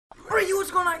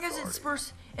going on, guys? It's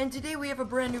Spurse, and today we have a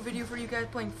brand new video for you guys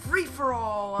playing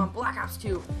free-for-all on Black Ops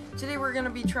 2. Today we're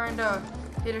gonna be trying to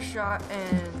hit a shot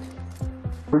and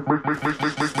yeah, so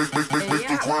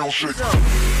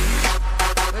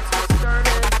let's get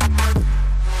started.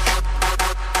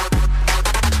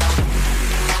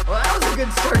 Well, that was a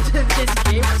good start to this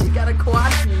game. I just got a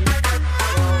quad feed.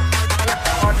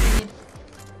 Quad feed.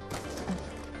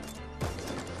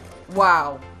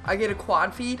 Wow, I get a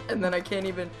quad feed and then I can't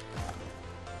even.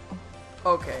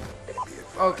 Okay.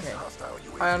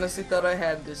 I honestly thought I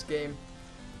had this game.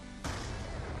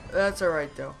 That's alright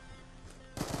though.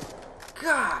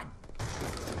 God.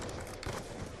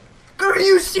 Are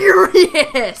you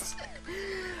serious?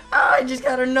 Oh, I just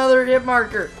got another hit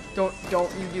marker. Don't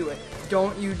you do it.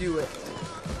 Don't you do it.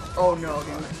 Oh no,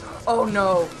 dude. Oh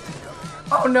no.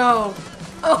 Oh no.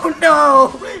 Oh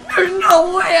no. There's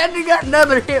no way I got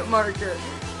another hit marker.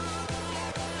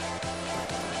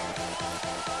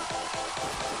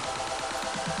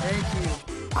 Thank you.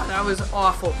 Oh, that was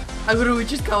awful. I literally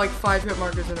just got like 5 hit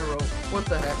markers in a row. What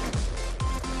the heck?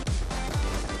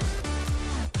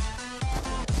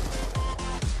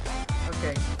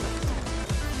 Okay.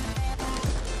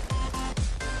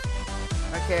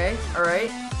 Okay, alright.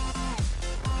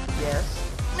 Yes.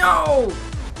 No!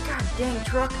 God dang,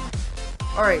 truck.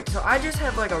 Alright, so I just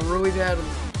have like a really bad,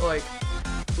 like,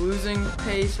 losing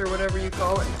pace or whatever you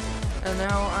call it. And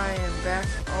now I am back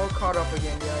all caught up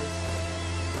again, guys.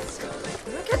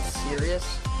 Does that get serious?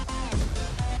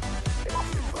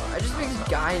 I just mixed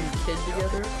guy and kid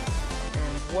together.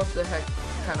 And what the heck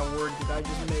kind of word did I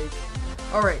just make?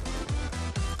 Alright.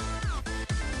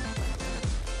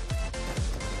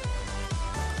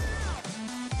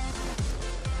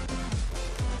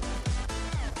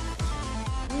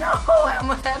 No, I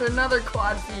almost had another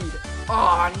quad feed.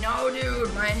 Oh no,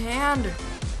 dude, my hand.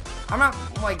 I'm not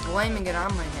like blaming it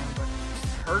on my hand, but it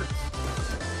just hurts.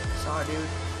 Saw, dude.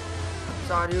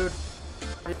 Saw, dude.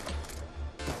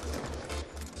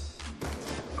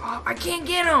 Oh, I can't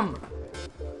get him.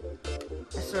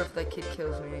 I swear if that kid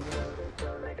kills me again.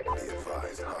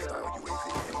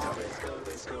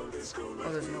 Oh,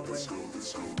 there's no way.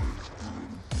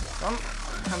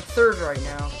 I'm third right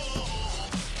now.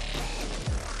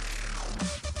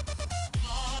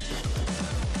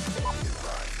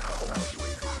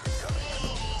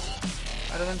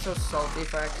 I'd have been so salty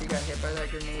if I actually got hit by that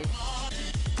grenade.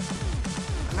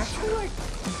 I'm actually like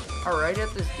alright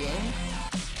at this game,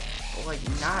 but like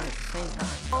not at the same time.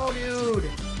 Oh dude!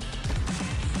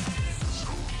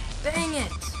 Dang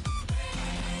it!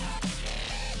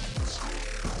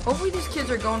 Hopefully these kids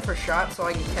are going for shots so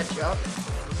I can catch up.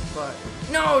 But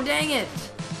no, dang it!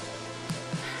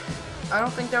 I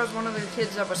don't think that was one of the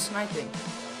kids that was sniping.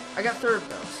 I got third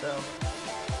though, so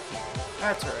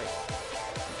that's alright.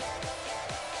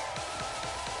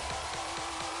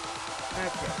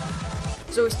 Okay.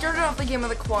 So we started off the game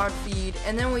with a quad feed,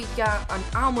 and then we got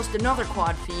almost another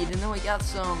quad feed, and then we got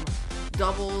some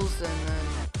doubles, and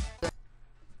then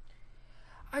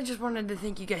I just wanted to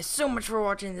thank you guys so much for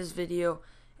watching this video,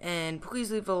 and please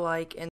leave a like, and